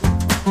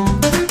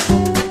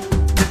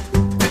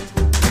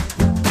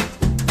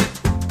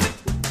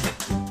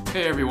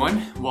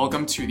everyone,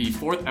 welcome to the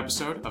fourth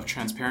episode of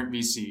Transparent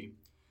VC,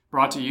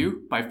 brought to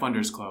you by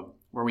Funders Club,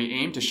 where we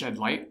aim to shed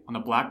light on the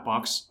black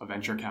box of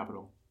venture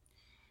capital.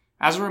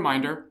 As a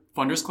reminder,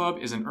 Funders Club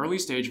is an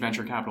early-stage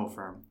venture capital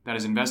firm that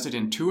has invested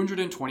in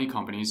 220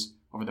 companies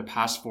over the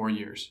past 4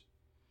 years.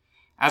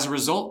 As a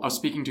result of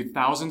speaking to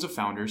thousands of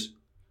founders,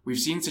 we've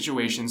seen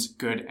situations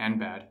good and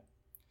bad.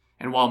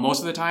 And while most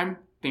of the time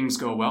things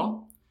go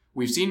well,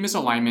 we've seen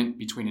misalignment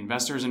between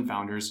investors and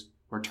founders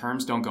where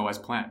terms don't go as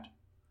planned.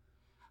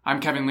 I'm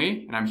Kevin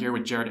Lee, and I'm here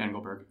with Jared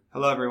Engelberg.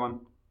 Hello,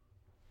 everyone.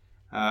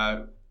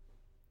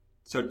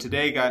 So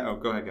today, go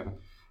ahead, Kevin.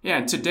 Yeah,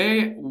 and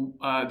today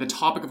the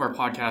topic of our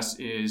podcast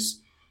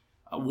is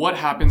what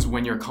happens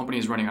when your company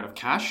is running out of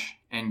cash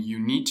and you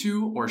need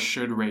to or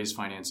should raise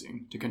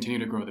financing to continue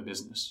to grow the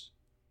business.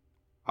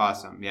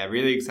 Awesome. Yeah,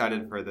 really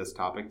excited for this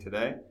topic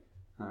today.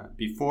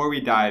 Before we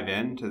dive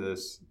into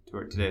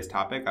today's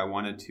topic, I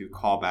wanted to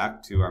call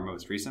back to our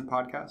most recent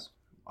podcast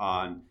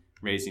on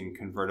raising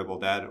convertible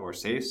debt or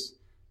SAFEs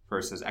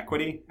versus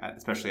equity,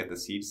 especially at the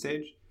seed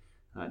stage.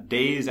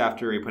 Days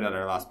after we put out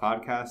our last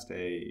podcast,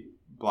 a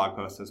blog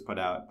post was put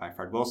out by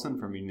Fred Wilson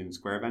from Union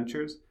Square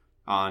Ventures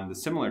on the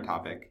similar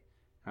topic.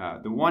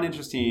 The one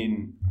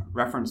interesting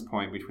reference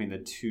point between the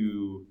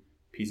two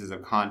pieces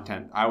of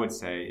content, I would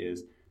say,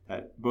 is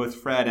that both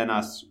Fred and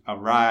us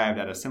arrived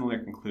at a similar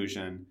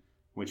conclusion,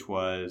 which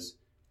was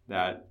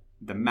that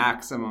the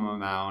maximum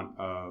amount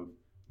of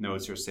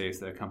notes or safes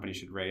that a company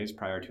should raise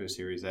prior to a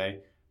Series A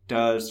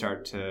does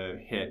start to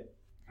hit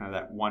kind of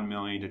that $1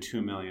 million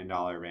to $2 million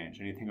range.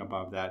 Anything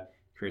above that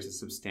creates a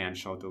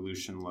substantial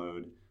dilution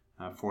load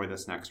for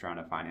this next round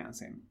of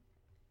financing.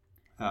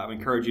 I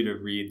encourage you to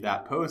read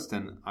that post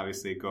and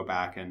obviously go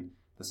back and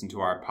listen to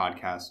our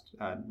podcast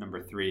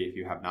number 3 if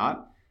you have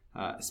not,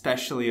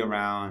 especially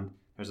around,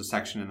 there's a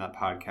section in that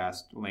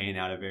podcast laying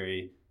out a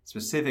very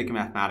specific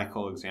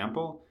mathematical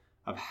example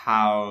of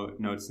how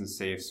notes and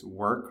safes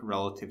work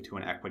relative to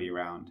an equity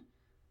round.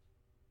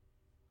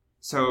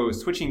 So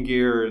switching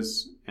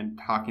gears and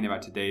talking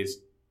about today's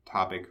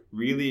topic,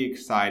 really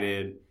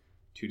excited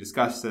to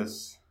discuss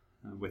this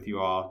with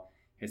you all.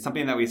 It's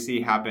something that we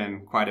see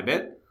happen quite a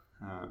bit,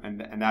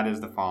 and that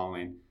is the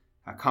following.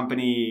 A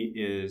company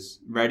is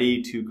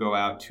ready to go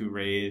out to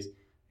raise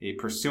a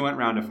pursuant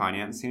round of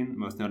financing,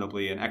 most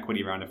notably an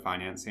equity round of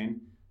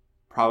financing,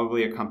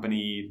 probably a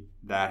company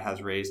that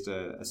has raised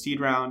a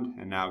seed round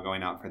and now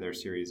going out for their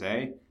Series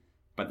A,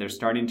 but they're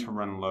starting to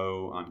run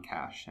low on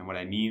cash. And what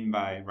I mean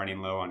by running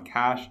low on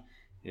cash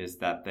is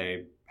that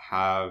they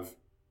have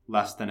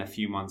less than a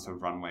few months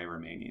of runway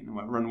remaining. And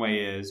what runway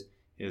is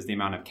the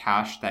amount of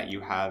cash that you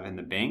have in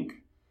the bank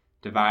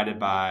divided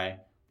by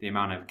the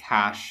amount of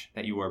cash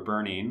that you are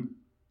burning.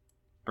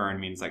 Burn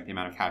means like the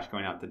amount of cash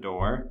going out the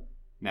door,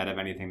 net of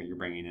anything that you're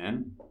bringing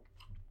in.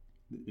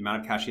 The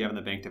amount of cash you have in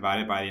the bank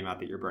divided by the amount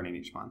that you're burning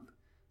each month.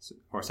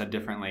 Or said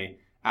differently,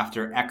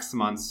 after X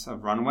months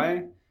of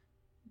runway,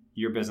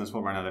 your business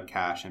will run out of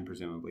cash and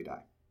presumably die.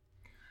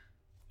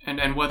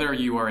 And whether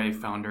you are a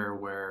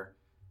founder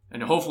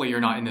and hopefully you're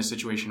not in this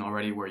situation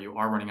already where you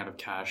are running out of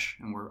cash,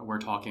 and we're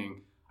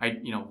talking,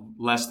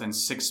 less than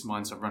 6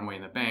 months of runway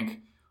in the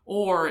bank,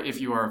 or if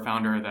you are a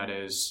founder that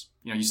is,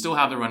 you still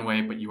have the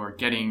runway, but you are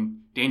getting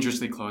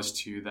dangerously close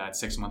to that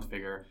 6-month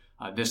figure,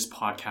 this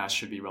podcast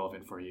should be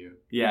relevant for you.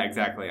 Yeah,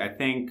 exactly. I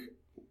think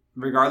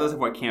regardless of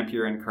what camp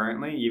you're in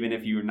currently, even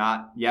if you're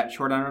not yet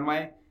short on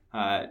runway,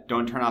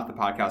 don't turn off the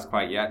podcast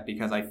quite yet,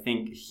 because I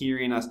think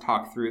hearing us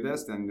talk through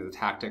this and the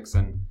tactics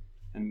and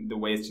the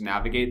ways to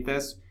navigate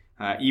this,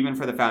 even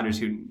for the founders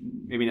who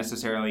maybe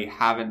necessarily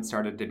haven't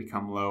started to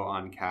become low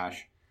on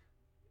cash,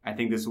 I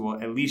think this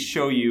will at least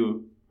show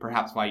you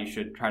perhaps why you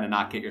should try to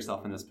not get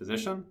yourself in this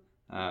position.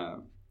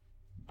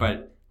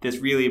 But this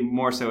really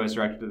more so is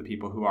directed to the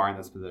people who are in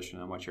this position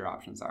and what your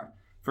options are.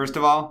 First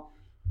of all,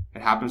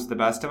 it happens to the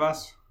best of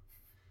us.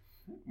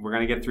 We're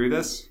going to get through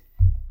this.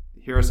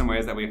 Here are some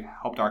ways that we've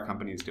helped our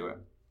companies do it.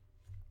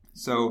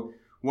 So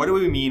what do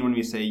we mean when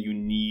we say you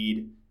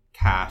need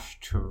cash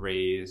to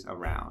raise a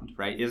round,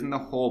 right? Isn't the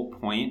whole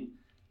point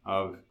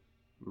of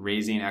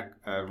raising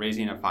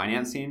a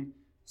financing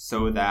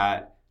so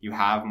that you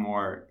have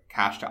more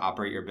cash to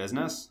operate your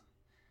business?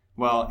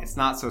 Well, it's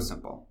not so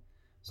simple.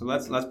 So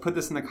let's put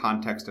this in the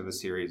context of a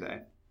Series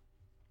A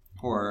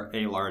or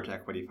a large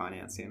equity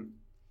financing.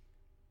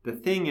 The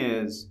thing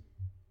is,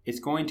 it's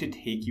going to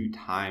take you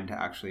time to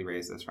actually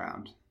raise this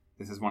round.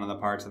 This is one of the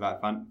parts about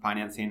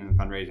financing and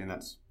fundraising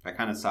that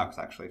kind of sucks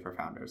actually for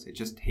founders. It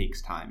just takes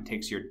time.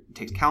 It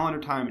takes calendar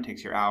time, it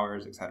takes your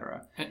hours,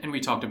 etc. And we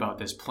talked about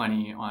this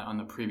plenty on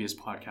the previous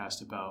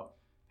podcast about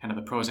kind of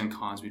the pros and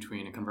cons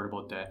between a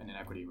convertible debt and an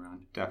equity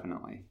round.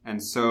 Definitely.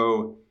 And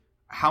so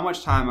how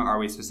much time are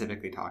we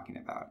specifically talking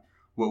about?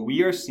 What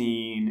we are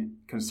seeing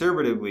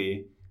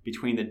conservatively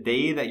between the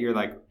day that you're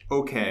like,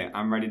 okay,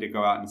 I'm ready to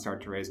go out and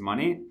start to raise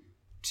money,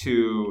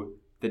 to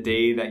the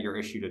day that you're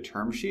issued a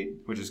term sheet,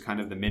 which is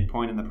kind of the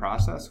midpoint in the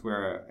process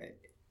where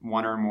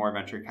one or more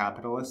venture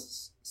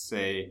capitalists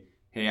say,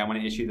 hey, I want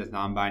to issue this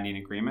non-binding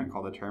agreement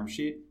called a term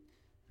sheet.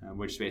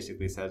 which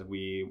basically says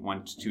we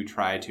want to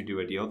try to do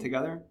a deal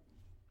together.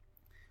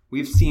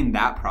 We've seen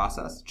that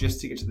process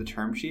just to get to the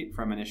term sheet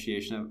from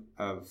initiation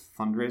of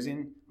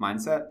fundraising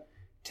mindset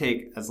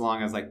take as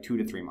long as like 2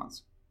 to 3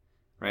 months,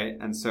 right?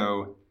 And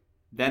so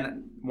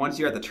then once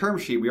you're at the term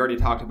sheet, we already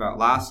talked about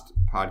last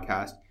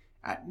podcast,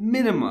 at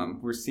minimum,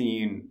 we're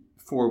seeing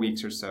 4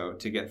 weeks or so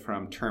to get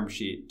from term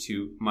sheet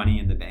to money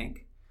in the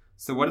bank.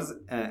 So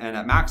and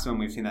at maximum,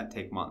 we've seen that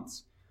take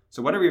months.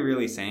 So what are we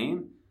really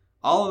saying?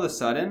 All of a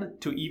sudden,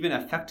 to even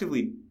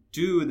effectively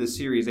do the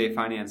Series A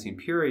financing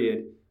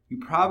period, you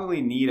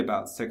probably need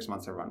about 6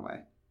 months of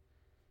runway.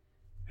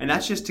 And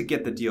that's just to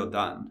get the deal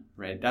done,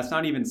 right? That's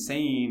not even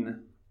saying,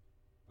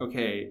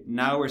 okay,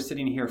 now we're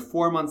sitting here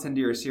 4 months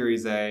into your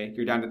Series A,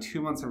 you're down to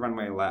 2 months of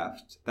runway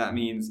left. That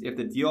means if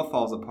the deal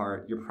falls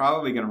apart, you're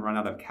probably going to run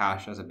out of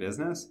cash as a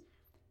business.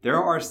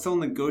 There are still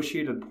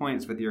negotiated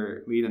points with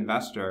your lead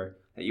investor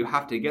that you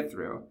have to get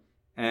through.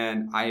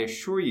 And I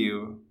assure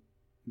you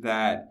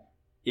that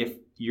if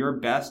your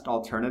best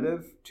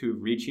alternative to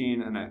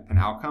reaching an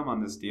outcome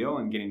on this deal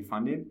and getting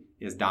funded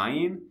is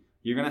dying,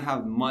 you're going to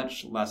have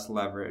much less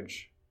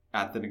leverage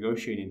at the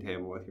negotiating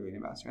table with your lead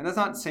investor. And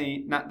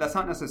that's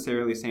not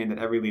necessarily saying that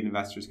every lead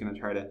investor is going to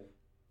try to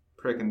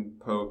prick and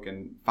poke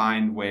and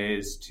find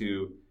ways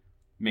to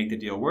make the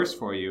deal worse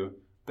for you.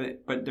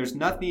 But there's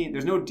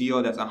no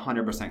deal that's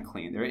 100%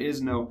 clean. There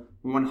is no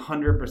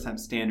 100%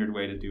 standard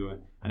way to do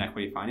an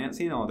equity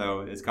financing,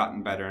 although it's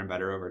gotten better and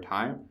better over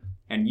time.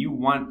 And you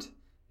want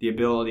the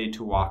ability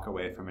to walk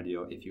away from a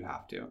deal if you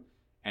have to.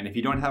 And if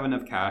you don't have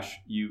enough cash,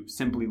 you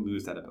simply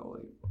lose that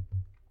ability.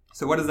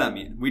 So what does that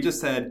mean? We just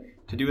said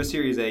to do a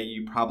Series A,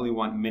 you probably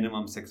want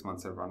minimum 6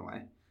 months of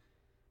runway.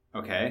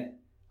 Okay.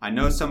 I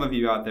know some of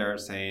you out there are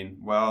saying,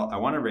 well, I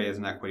want to raise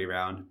an equity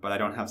round, but I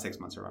don't have 6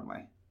 months of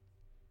runway.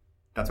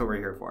 That's what we're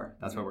here for.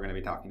 That's what we're going to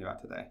be talking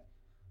about today.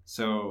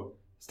 So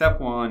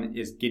step one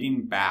is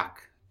getting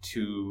back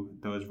to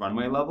those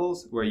runway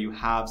levels where you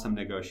have some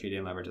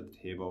negotiating leverage at the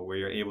table, where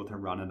you're able to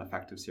run an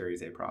effective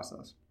Series A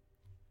process.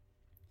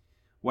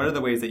 What are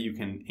the ways that you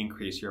can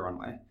increase your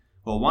runway?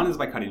 Well, one is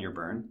by cutting your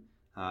burn.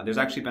 There's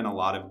actually been a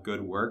lot of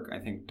good work, I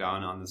think,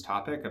 done on this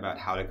topic about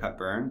how to cut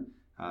burn.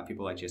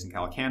 People like Jason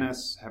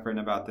Calacanis have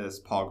written about this.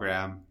 Paul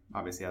Graham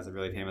obviously has a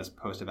really famous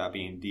post about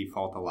being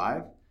default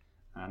alive.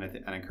 And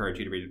I encourage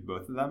you to read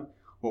both of them.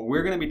 What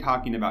we're going to be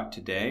talking about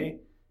today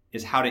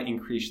is how to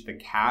increase the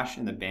cash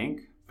in the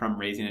bank from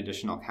raising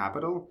additional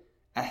capital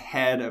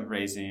ahead of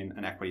raising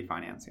an equity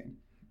financing.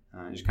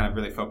 Just kind of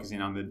really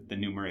focusing on the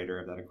numerator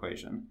of that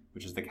equation,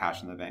 which is the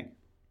cash in the bank.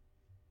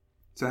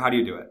 So how do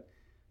you do it?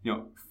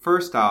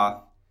 First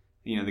off,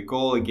 the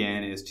goal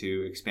again is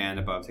to expand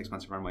above 6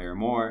 months of runway or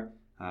more.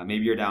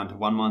 Maybe you're down to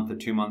 1 month or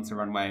 2 months of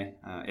runway.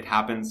 It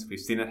happens. We've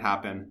seen it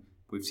happen.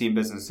 We've seen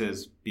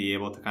businesses be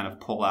able to kind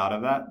of pull out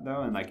of that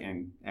though,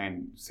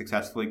 and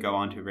successfully go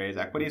on to raise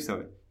equity.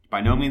 So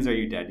by no means are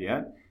you dead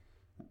yet.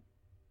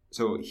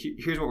 So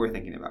here's what we're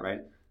thinking about, right?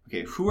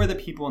 Okay, who are the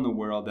people in the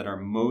world that are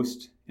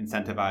most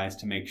incentivized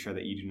to make sure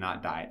that you do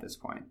not die at this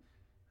point?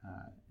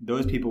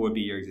 Those people would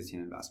be your existing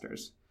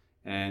investors.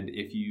 And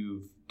if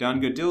you've done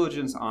good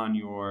diligence on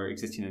your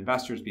existing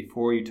investors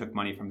before you took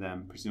money from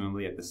them,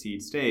 presumably at the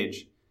seed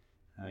stage,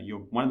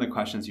 one of the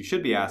questions you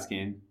should be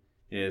asking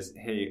is,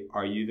 hey,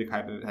 are you the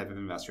type of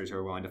investors who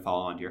are willing to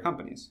follow onto your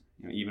companies,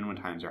 even when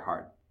times are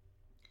hard?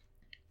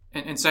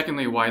 And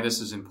secondly, why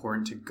this is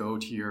important to go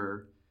to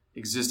your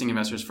existing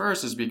investors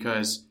first is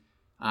because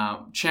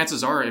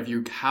chances are if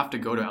you have to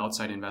go to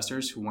outside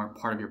investors who weren't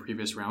part of your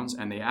previous rounds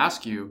and they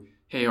ask you,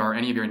 hey, are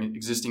any of your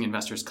existing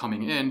investors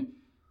coming in?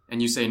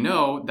 And you say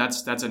no,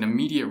 that's an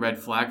immediate red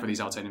flag for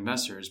these outside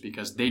investors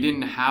because they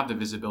didn't have the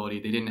visibility,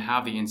 they didn't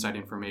have the inside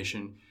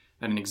information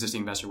that an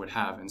existing investor would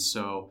have. And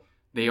so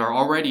they are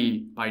already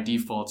by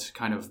default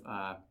kind of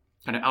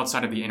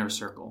outside of the inner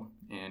circle.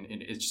 And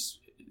it's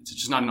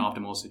just not an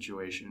optimal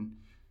situation.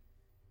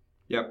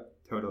 Yep,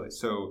 totally.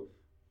 So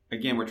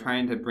again, we're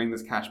trying to bring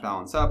this cash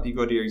balance up. You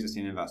go to your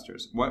existing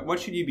investors. What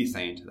should you be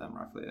saying to them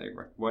roughly?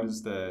 What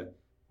is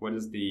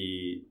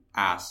the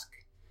ask?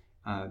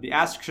 The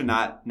ask should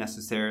not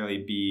necessarily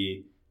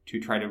be to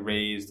try to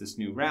raise this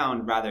new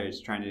round. Rather,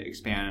 it's trying to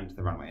expand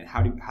the runway. And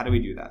how do we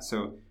do that?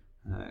 So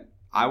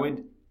I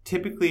would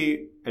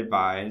typically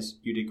advise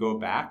you to go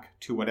back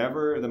to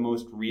whatever the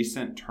most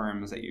recent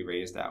terms that you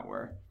raised at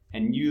were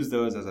and use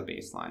those as a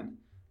baseline,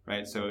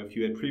 right? So if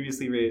you had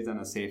previously raised on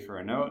a SAFE or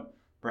a note,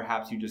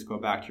 perhaps you just go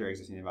back to your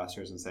existing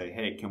investors and say,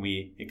 hey, can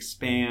we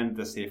expand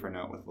the SAFE or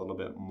note with a little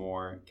bit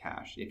more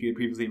cash? If you had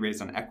previously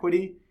raised on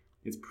equity,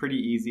 it's pretty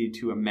easy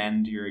to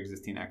amend your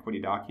existing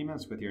equity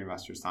documents with your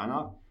investor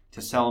sign-off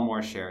to sell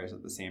more shares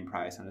at the same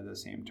price under the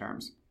same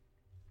terms.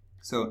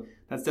 So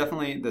that's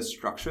definitely the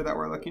structure that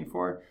we're looking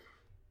for,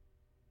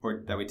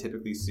 or that we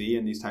typically see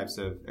in these types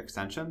of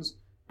extensions,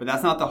 but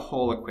that's not the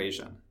whole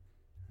equation.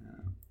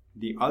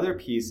 The other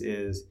piece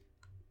is,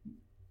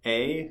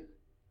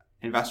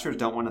 investors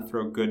don't want to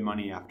throw good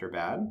money after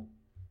bad,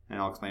 and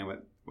I'll explain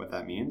what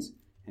that means.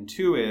 And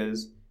two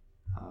is,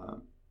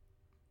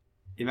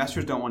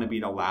 investors don't want to be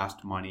the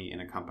last money in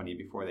a company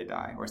before they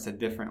die. Or said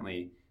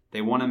differently,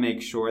 they want to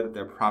make sure that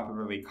they're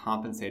properly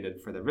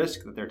compensated for the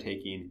risk that they're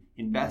taking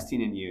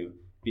investing in you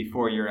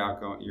before you're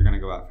going to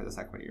go out for this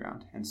equity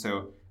round. And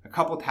so a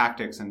couple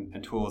tactics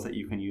and tools that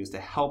you can use to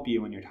help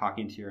you when you're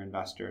talking to your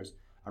investors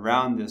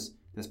around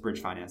this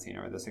bridge financing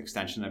or this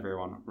extension of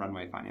your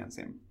runway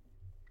financing.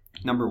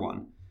 Number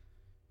one,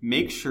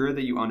 make sure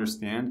that you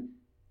understand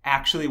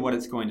actually what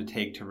it's going to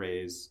take to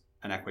raise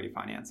an equity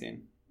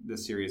financing, the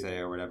Series A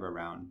or whatever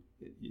round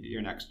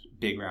your next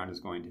big round is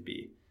going to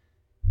be.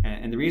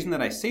 And the reason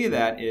that I say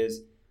that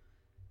is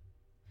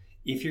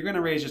if you're going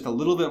to raise just a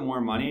little bit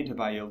more money to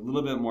buy you a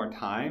little bit more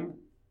time,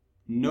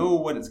 know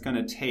what it's going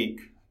to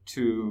take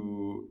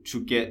to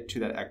get to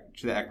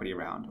the equity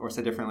round. Or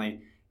said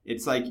differently,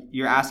 it's like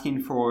you're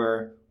asking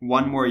for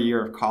one more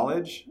year of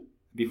college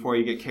before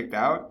you get kicked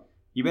out.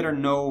 You better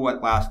know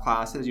what last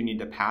classes you need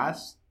to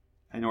pass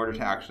in order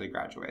to actually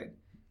graduate,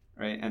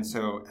 right? And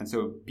so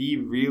be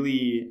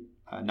really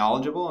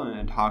knowledgeable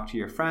and talk to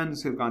your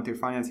friends who've gone through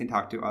financing,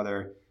 talk to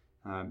other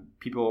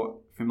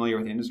people familiar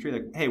with the industry.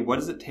 Like, hey, what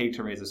does it take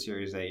to raise a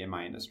Series A in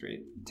my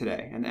industry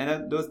today?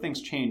 And those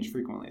things change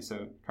frequently,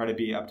 so try to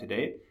be up to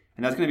date.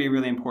 And that's going to be a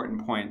really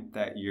important point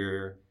that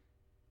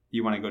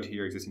you want to go to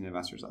your existing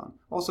investors on.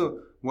 Also,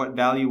 what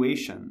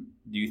valuation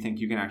do you think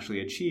you can actually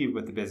achieve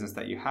with the business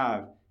that you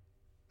have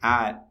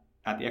at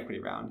the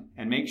equity round?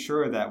 And make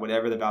sure that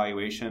whatever the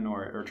valuation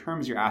or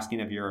terms you're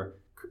asking of your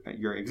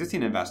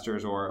existing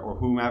investors or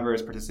whomever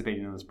is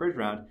participating in this bridge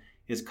round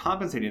is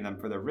compensating them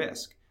for the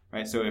risk,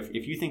 right? So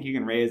if you think you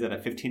can raise at a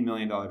 $15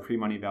 million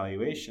pre-money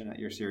valuation at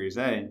your Series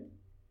A,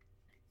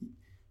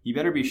 you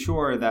better be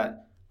sure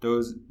that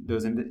those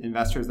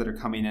investors that are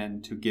coming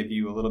in to give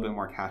you a little bit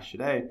more cash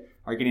today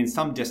are getting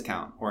some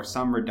discount or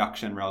some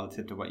reduction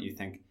relative to what you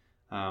think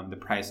the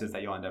price is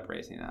that you'll end up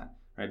raising at,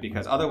 right?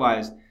 Because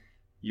otherwise,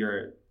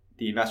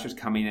 the investors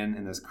coming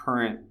in this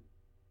current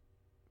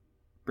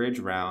bridge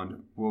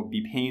round will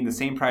be paying the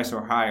same price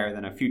or higher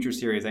than a future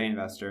Series A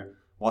investor,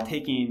 while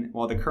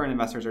the current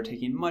investors are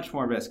taking much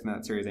more risk than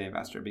that Series A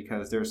investor,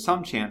 because there's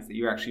some chance that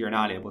you actually are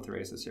not able to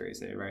raise a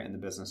Series A, right? And the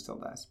business still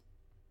dies.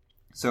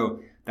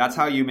 So that's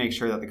how you make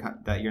sure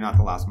that you're not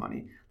the last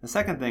money. The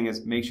second thing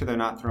is make sure they're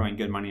not throwing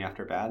good money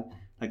after bad.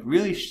 Like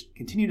really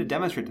continue to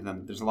demonstrate to them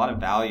that there's a lot of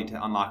value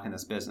to unlock in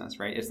this business,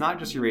 right? It's not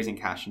just you're raising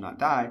cash to not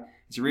die.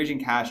 It's you're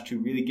raising cash to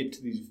really get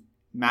to these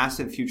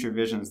massive future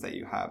visions that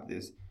you have,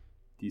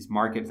 these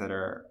markets that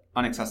are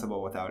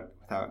inaccessible without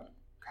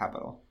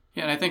capital.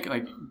 Yeah, and I think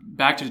like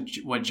back to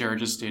what Jared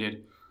just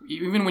stated,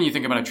 even when you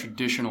think about a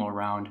traditional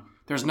round,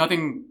 there's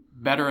nothing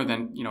better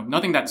than,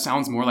 nothing that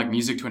sounds more like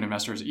music to an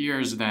investor's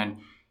ears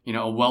than,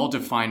 a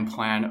well-defined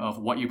plan of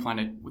what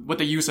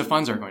the use of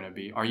funds are going to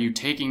be. Are you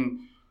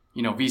taking,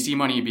 VC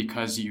money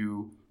because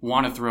you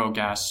want to throw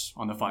gas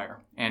on the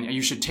fire? And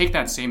you should take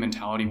that same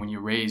mentality when you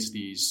raise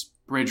these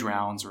bridge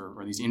rounds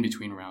or these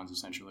in-between rounds,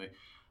 essentially.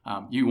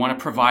 You want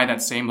to provide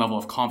that same level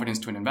of confidence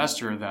to an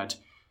investor that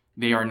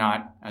they are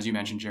not, as you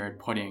mentioned, Jared,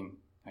 putting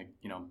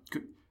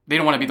they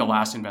don't want to be the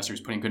last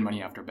investors putting good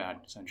money after bad,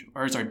 essentially.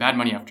 Or sorry, bad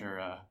money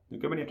after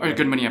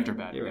good money after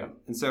bad. You're right.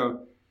 And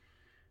so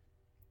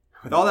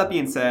with all that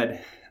being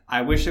said,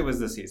 I wish it was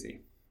this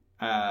easy.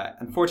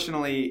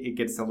 Unfortunately, it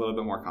gets a little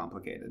bit more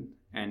complicated.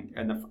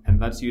 And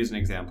let's use an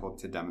example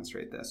to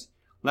demonstrate this.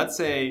 Let's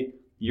say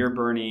you're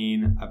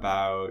burning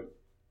about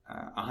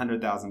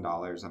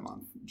 $100,000 a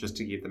month, just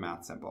to keep the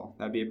math simple.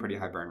 That'd be a pretty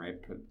high burn rate,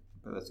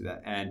 but let's do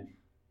that. And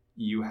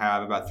you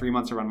have about 3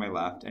 months of runway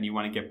left, and you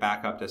want to get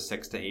back up to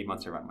 6 to 8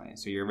 months of runway.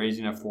 So you're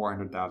raising a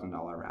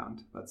 $400,000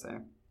 round, let's say.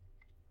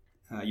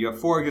 You have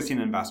 4 existing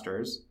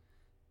investors,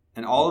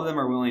 and all of them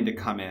are willing to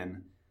come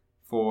in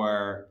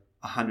for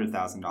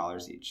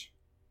 $100,000 each.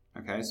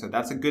 Okay, so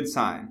that's a good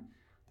sign.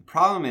 The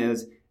problem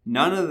is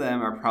none of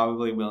them are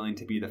probably willing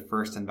to be the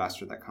first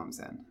investor that comes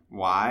in.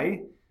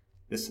 Why?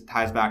 This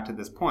ties back to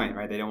this point,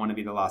 right? They don't want to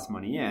be the last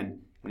money in.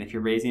 And if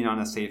you're raising on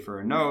a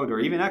safer note, or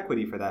even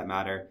equity for that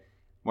matter,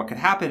 what could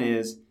happen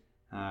is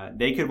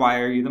they could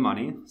wire you the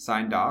money,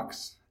 sign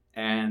docs,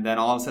 and then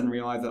all of a sudden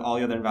realize that all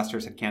the other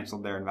investors had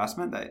canceled their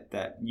investment,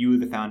 that you,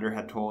 the founder,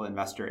 had told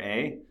investor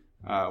A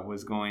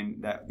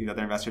that the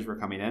other investors were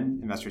coming in,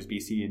 investors B,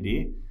 C, and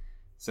D.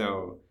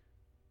 So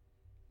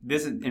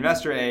this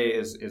investor A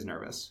is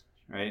nervous,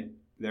 right?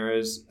 There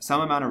is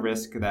some amount of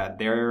risk that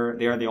they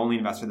are the only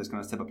investor that's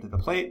going to step up to the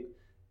plate.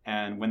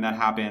 And when that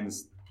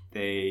happens,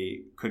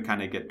 they could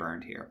kind of get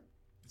burned here.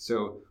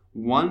 So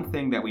one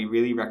thing that we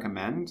really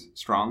recommend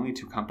strongly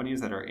to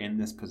companies that are in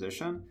this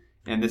position,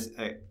 and this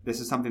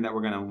is something that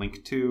we're going to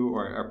link to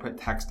or put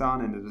text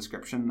on in the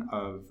description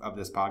of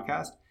this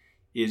podcast,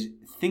 is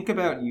think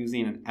about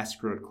using an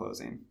escrowed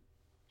closing.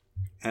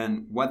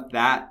 And what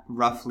that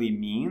roughly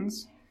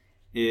means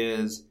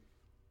is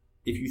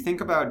if you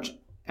think about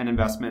an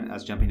investment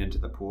as jumping into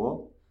the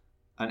pool,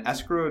 an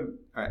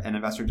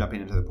investor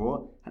jumping into the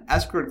pool, an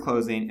escrowed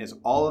closing is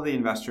all of the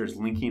investors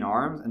linking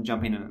arms and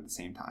jumping in at the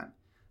same time.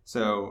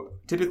 So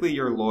typically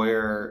your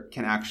lawyer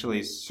can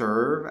actually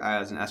serve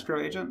as an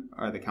escrow agent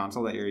or the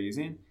counsel that you're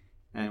using.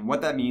 And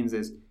what that means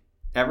is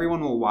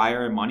everyone will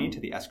wire money to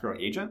the escrow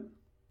agent,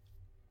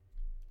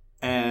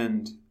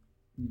 and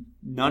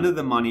none of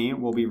the money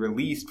will be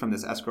released from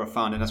this escrow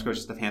fund. And escrow is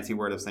just a fancy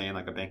word of saying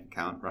like a bank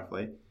account,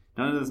 roughly.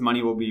 None of this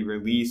money will be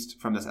released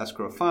from this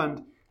escrow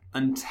fund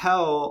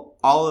until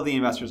all of the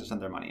investors have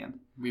sent their money in.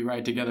 We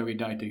ride together, we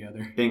die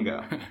together.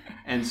 Bingo.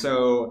 And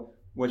so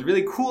what's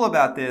really cool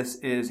about this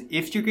is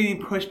if you're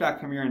getting pushback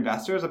from your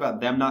investors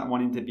about them not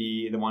wanting to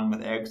be the one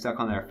with egg stuck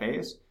on their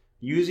face,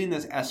 using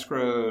this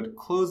escrowed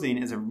closing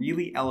is a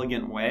really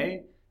elegant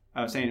way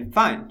of saying,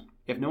 fine,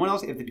 if no one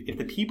else, if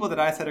the people that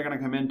I said are going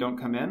to come in don't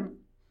come in,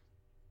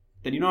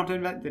 then you don't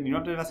have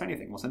to invest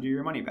anything. We'll send you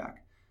your money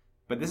back.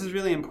 But this is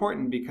really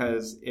important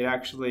because it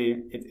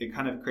actually, it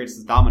kind of creates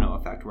this domino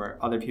effect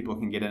where other people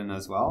can get in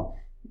as well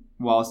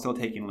while still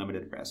taking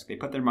limited risk. They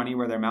put their money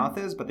where their mouth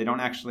is, but they don't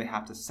actually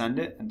have to send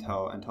it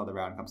until the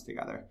round comes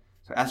together.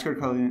 So escrowed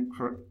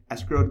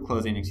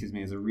closing,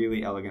 is a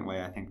really elegant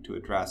way, I think, to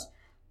address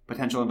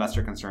potential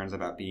investor concerns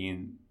about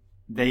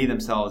they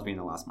themselves being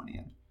the last money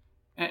in.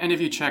 And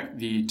if you check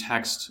the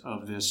text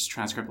of this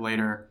transcript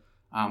later,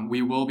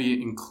 we will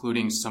be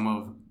including some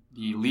of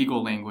the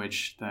legal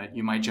language that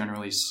you might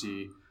generally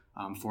see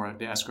for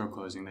the escrow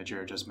closing that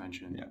Jared just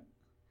mentioned. Yeah.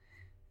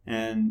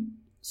 And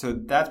so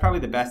that's probably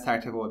the best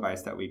tactical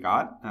advice that we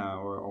got,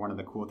 or one of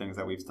the cool things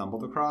that we've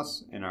stumbled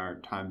across in our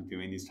time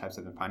doing these types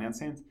of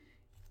financings.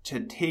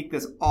 To take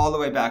this all the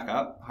way back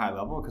up high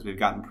level, because we've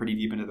gotten pretty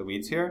deep into the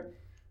weeds here.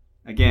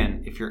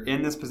 Again, if you're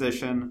in this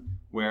position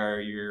where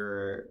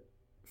you're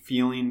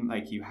feeling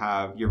like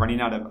you're running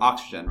out of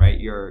oxygen, right?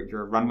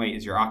 Your runway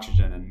is your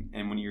oxygen.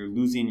 And when you're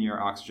losing your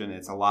oxygen,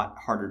 it's a lot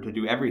harder to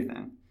do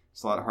everything.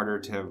 It's a lot harder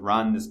to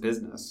run this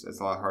business. It's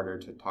a lot harder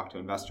to talk to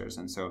investors.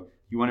 And so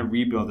you want to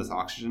rebuild this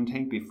oxygen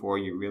tank before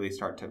you really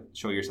start to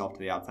show yourself to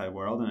the outside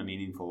world in a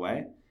meaningful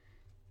way.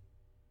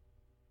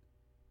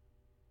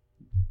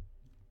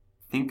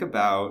 Think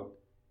about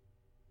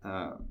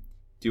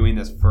doing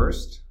this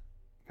first,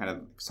 kind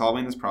of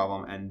solving this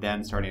problem, and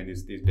then starting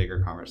these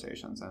bigger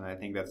conversations. And I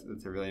think that's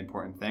a really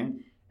important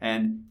thing.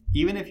 And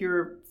even if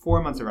you're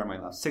 4 months of runway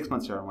left, 6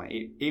 months of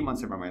runway, 8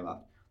 months of runway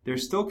left, there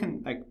still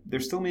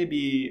may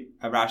be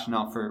a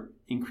rationale for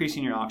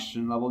increasing your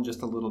oxygen level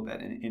just a little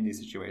bit in these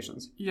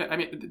situations. Yeah, I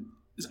mean,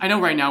 I know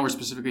right now we're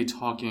specifically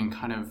talking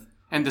kind of,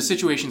 and the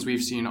situations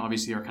we've seen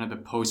obviously are kind of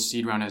the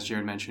post-seed round, as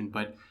Jared mentioned,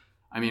 but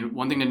I mean,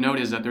 one thing to note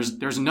is that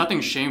there's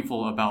nothing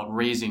shameful about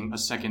raising a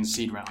second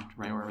seed round,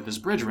 right, or this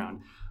bridge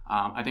round.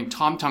 I think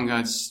Tom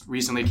Tunga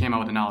recently came out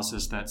with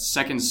analysis that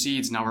second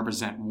seeds now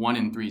represent 1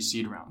 in 3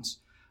 seed rounds.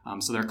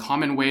 So they're a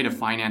common way to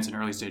finance an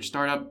early stage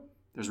startup.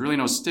 There's really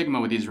no stigma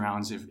with these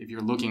rounds if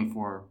you're looking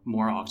for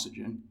more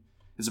oxygen.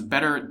 It's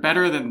better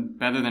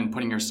than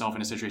putting yourself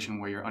in a situation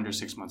where you're under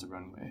 6 months of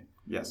runway.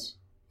 Yes,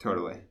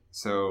 totally.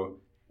 So,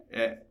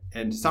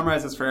 and to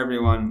summarize this for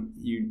everyone,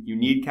 you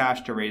need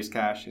cash to raise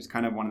cash. It's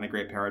kind of one of the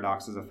great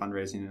paradoxes of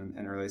fundraising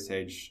in early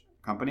stage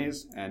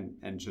companies,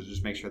 and to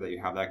just make sure that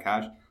you have that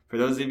cash. For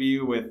those of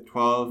you with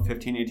 12,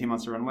 15, 18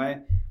 months of runway,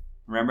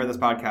 remember this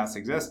podcast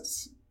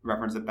exists.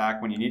 Reference it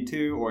back when you need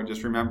to, or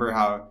just remember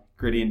how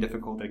gritty and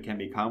difficult it can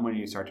become when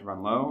you start to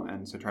run low,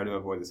 and so try to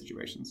avoid the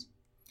situations.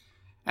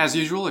 As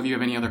usual, if you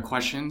have any other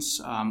questions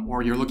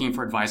or you're looking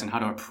for advice on how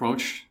to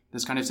approach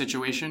this kind of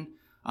situation,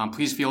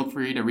 please feel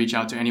free to reach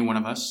out to any one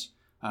of us,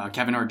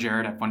 Kevin or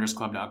Jared at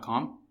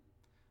fundersclub.com.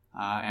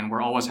 And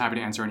we're always happy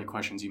to answer any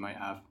questions you might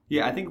have.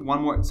 Yeah, I think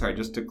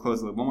just to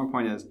close the loop, one more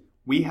point is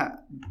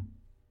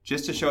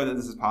just to show that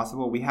this is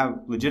possible, we have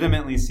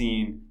legitimately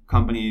seen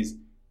companies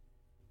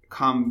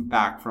come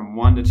back from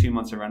 1 to 2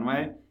 months of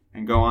runway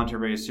and go on to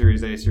raise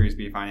Series A, Series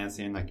B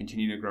financing, like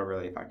continue to grow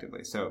really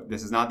effectively. So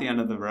this is not the end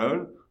of the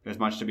road. There's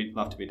much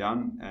left to be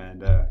done,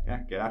 and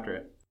get after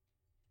it.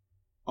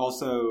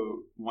 Also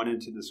wanted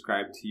to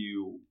describe to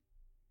you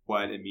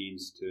what it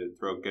means to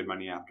throw good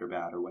money after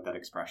bad, or what that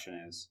expression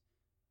is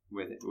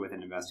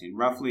within investing.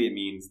 Roughly, it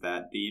means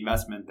that the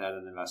investment that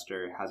an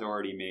investor has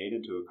already made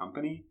into a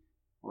company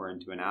or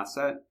into an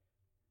asset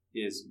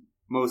is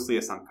mostly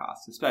a sunk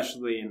cost,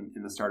 especially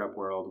in the startup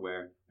world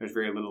where there's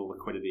very little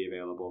liquidity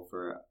available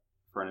for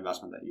an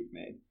investment that you've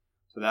made.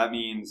 So that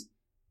means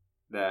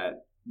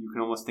that you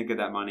can almost think of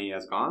that money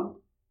as gone,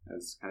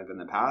 as kind of in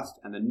the past,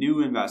 and the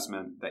new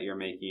investment that you're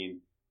making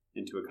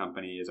into a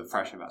company is a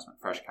fresh investment,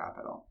 fresh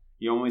capital.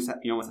 You almost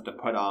have to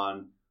put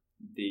on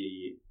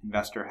the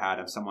investor hat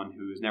of someone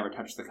who's never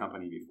touched the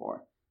company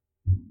before,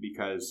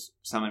 because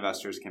some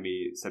investors can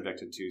be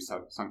subjected to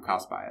some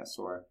cost bias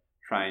or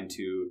trying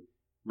to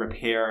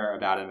repair a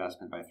bad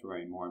investment by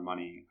throwing more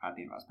money at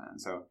the investment.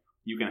 And so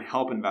you can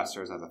help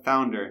investors as a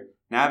founder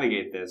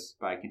navigate this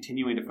by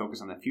continuing to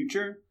focus on the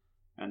future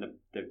and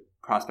the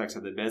prospects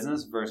of the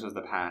business versus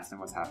the past and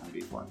what's happened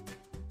before.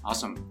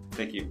 Awesome.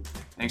 Thank you.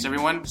 Thanks,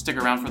 everyone. Stick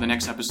around for the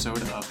next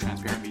episode of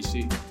Transparent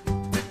VC.